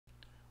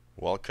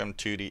Welcome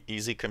to the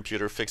Easy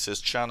Computer Fixes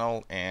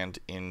channel, and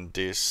in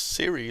this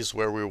series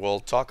where we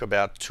will talk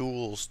about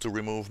tools to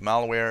remove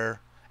malware,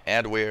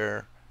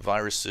 adware,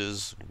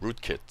 viruses,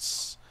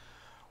 rootkits,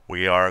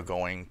 we are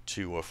going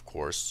to of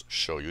course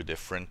show you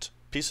different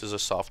pieces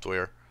of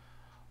software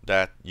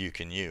that you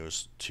can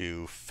use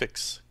to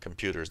fix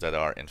computers that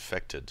are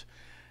infected.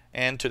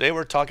 And today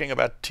we're talking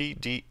about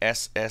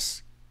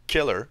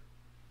TDSSKILLER.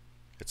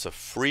 It's a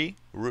free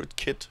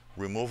rootkit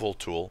removal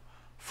tool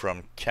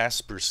from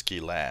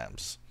Kaspersky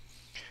Labs.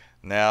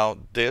 Now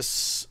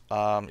this,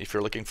 if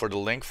you're looking for the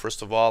link,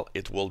 first of all,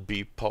 it will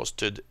be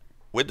posted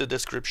with the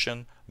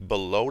description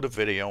below the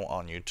video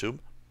on YouTube.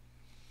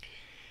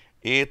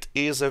 It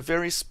is a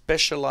very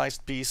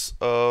specialized piece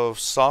of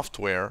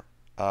software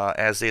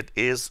as it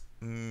is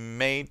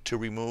made to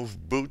remove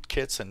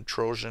bootkits and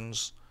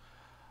trojans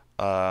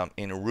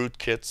in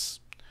rootkits.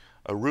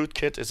 A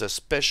rootkit is a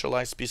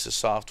specialized piece of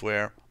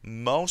software.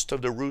 Most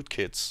of the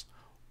rootkits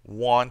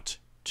want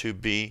to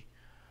be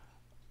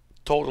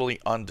totally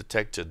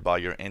undetected by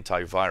your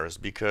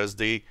antivirus because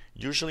they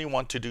usually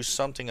want to do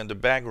something in the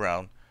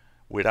background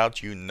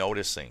without you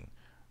noticing.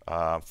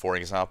 For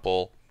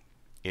example,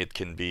 it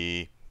can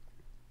be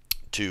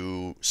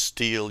to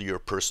steal your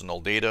personal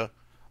data,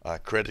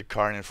 credit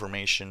card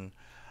information,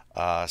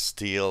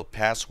 steal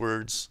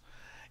passwords.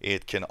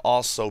 It can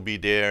also be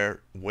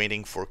there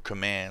waiting for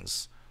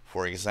commands.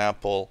 For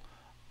example,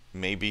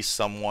 maybe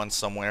someone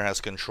somewhere has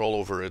control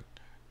over it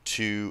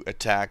to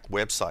attack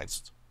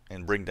websites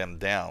and bring them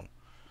down.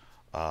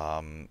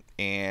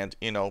 And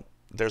you know,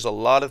 there's a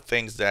lot of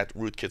things that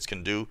rootkits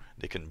can do.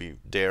 They can be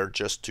there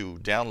just to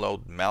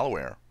download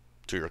malware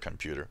to your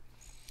computer.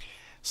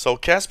 So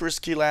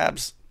Kaspersky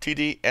Labs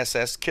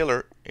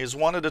TDSSKILLER is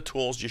one of the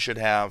tools you should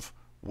have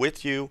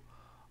with you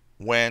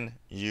when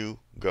you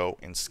go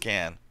and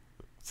scan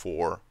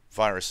for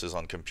viruses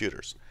on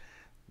computers.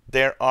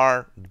 There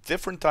are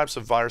different types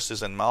of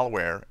viruses and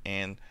malware,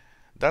 and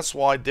that's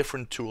why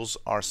different tools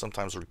are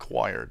sometimes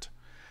required.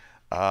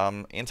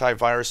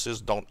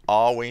 Antiviruses don't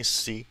always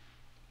see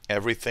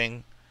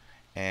everything,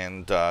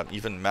 and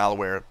even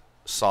malware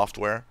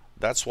software.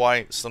 That's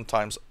why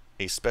sometimes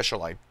a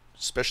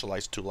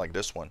specialized tool like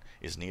this one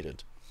is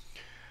needed.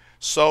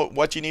 So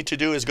what you need to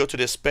do is go to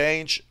this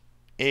page.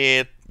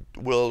 It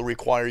will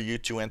require you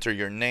to enter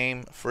your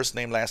name, first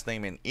name, last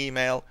name, and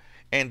email,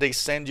 and they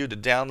send you the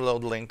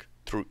download link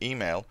through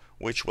email,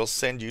 which will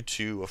send you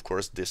to, of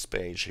course, this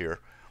page here,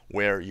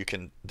 where you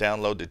can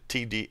download the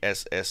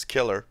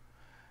TDSSKILLER.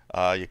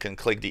 You can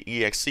click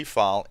the exe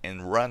file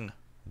and run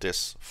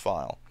this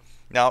file.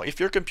 Now, if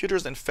your computer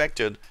is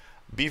infected,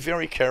 be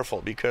very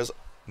careful because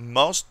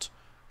most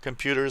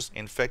computers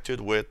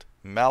infected with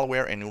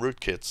malware and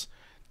rootkits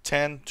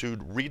tend to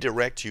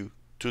redirect you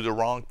to the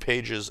wrong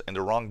pages and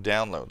the wrong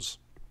downloads.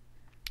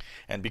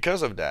 And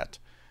because of that,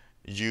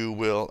 you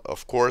will,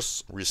 of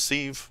course,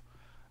 receive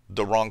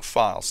the wrong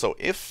file. So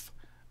if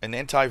an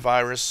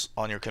antivirus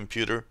on your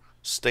computer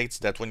states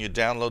that when you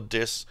download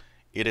this,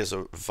 it is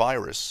a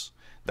virus,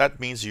 that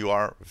means you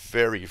are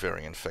very,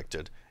 very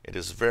infected. It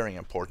is very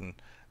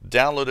important.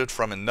 Download it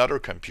from another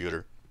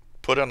computer,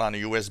 put it on a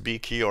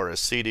USB key or a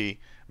CD,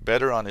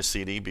 better on a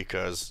CD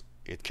because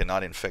it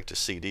cannot infect a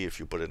CD if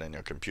you put it in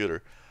your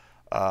computer.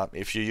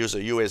 If you use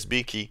a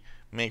USB key,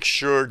 make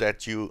sure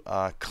that you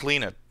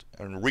clean it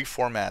and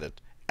reformat it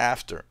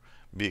after,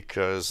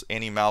 because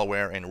any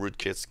malware and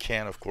rootkits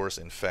can, of course,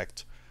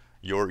 infect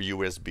your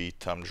USB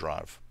thumb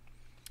drive.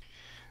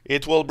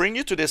 It will bring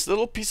you to this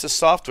little piece of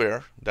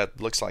software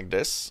that looks like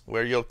this,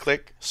 where you'll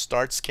click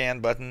Start Scan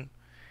button.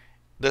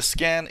 The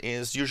scan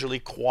is usually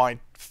quite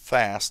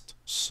fast,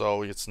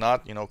 so it's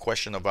not, you know, a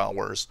question of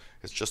hours.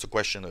 It's just a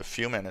question of a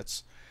few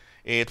minutes.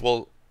 It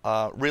will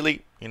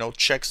really, you know,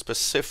 check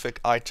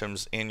specific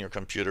items in your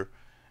computer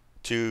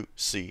to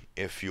see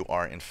if you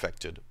are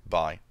infected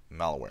by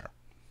malware.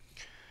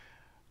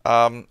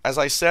 As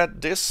I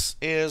said, this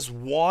is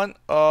one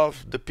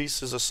of the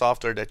pieces of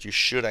software that you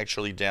should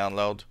actually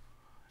download.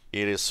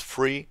 It is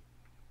free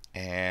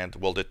and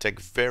will detect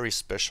very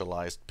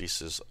specialized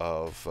pieces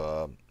of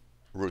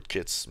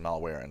rootkits,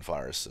 malware, and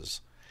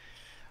viruses.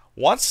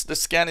 Once the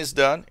scan is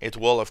done, it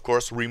will, of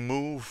course,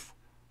 remove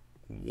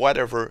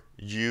whatever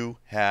you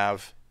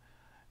have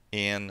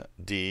in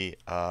the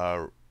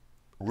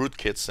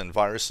rootkits and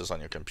viruses on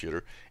your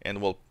computer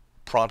and will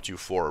prompt you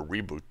for a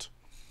reboot.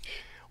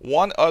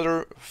 One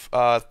other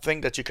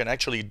thing that you can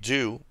actually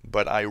do,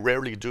 but I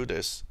rarely do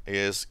this,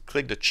 is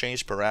click the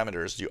change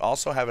parameters. You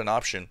also have an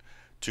option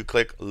to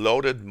click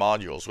loaded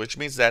modules, which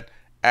means that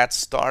at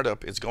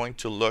startup it's going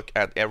to look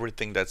at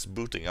everything that's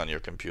booting on your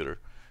computer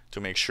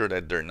to make sure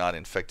that they're not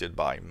infected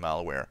by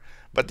malware.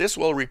 But this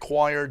will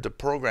require the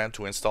program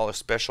to install a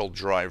special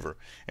driver,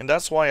 and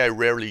that's why I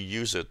rarely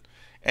use it.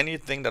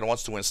 Anything that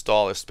wants to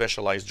install a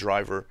specialized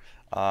driver,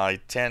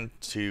 I tend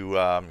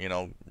to you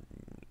know,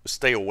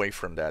 stay away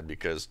from that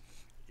because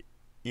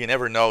you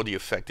never know the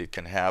effect it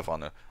can have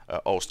on a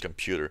host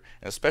computer,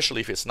 and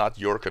especially if it's not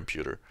your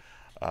computer.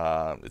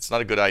 It's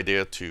not a good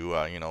idea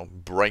to you know,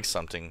 break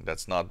something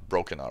that's not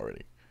broken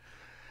already.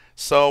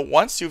 So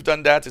once you've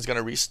done that, it's going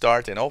to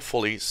restart, and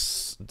hopefully,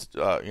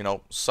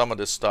 some of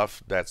this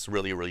stuff that's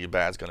really, really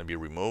bad is going to be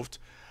removed.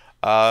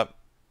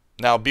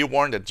 Now, be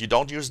warned that you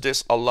don't use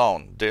this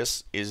alone.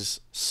 This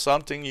is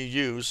something you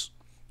use,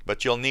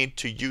 but you'll need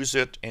to use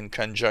it in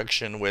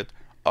conjunction with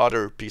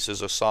other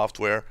pieces of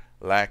software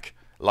like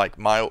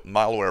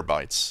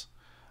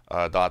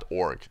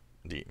malwarebytes.org.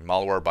 The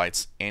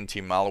Malwarebytes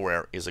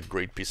anti-malware is a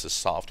great piece of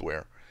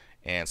software,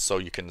 and so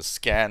you can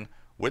scan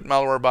with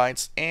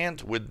Malwarebytes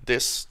and with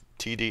this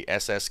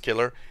TDSS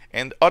killer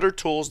and other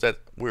tools that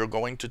we're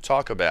going to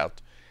talk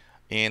about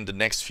in the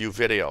next few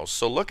videos.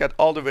 So look at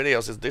all the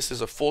videos. This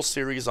is a full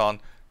series on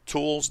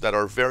tools that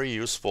are very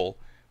useful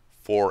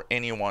for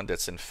anyone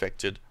that's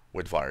infected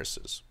with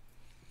viruses.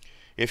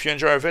 If you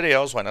enjoy our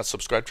videos, why not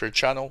subscribe to our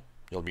channel?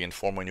 You'll be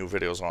informed when new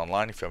videos are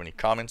online. If you have any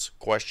comments,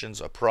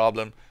 questions, a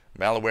problem,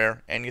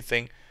 malware,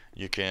 anything,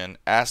 you can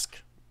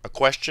ask a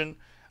question.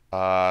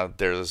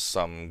 There's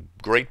some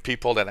great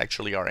people that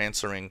actually are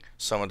answering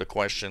some of the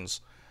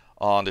questions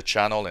on the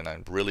channel, and I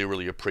really,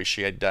 really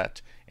appreciate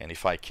that. And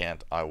if I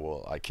can't, I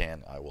will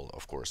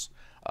of course,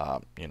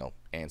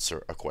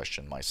 answer a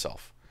question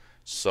myself.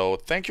 So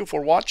thank you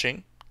for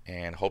watching,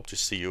 and hope to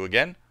see you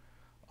again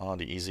on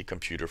the Easy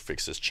Computer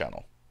Fixes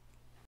channel.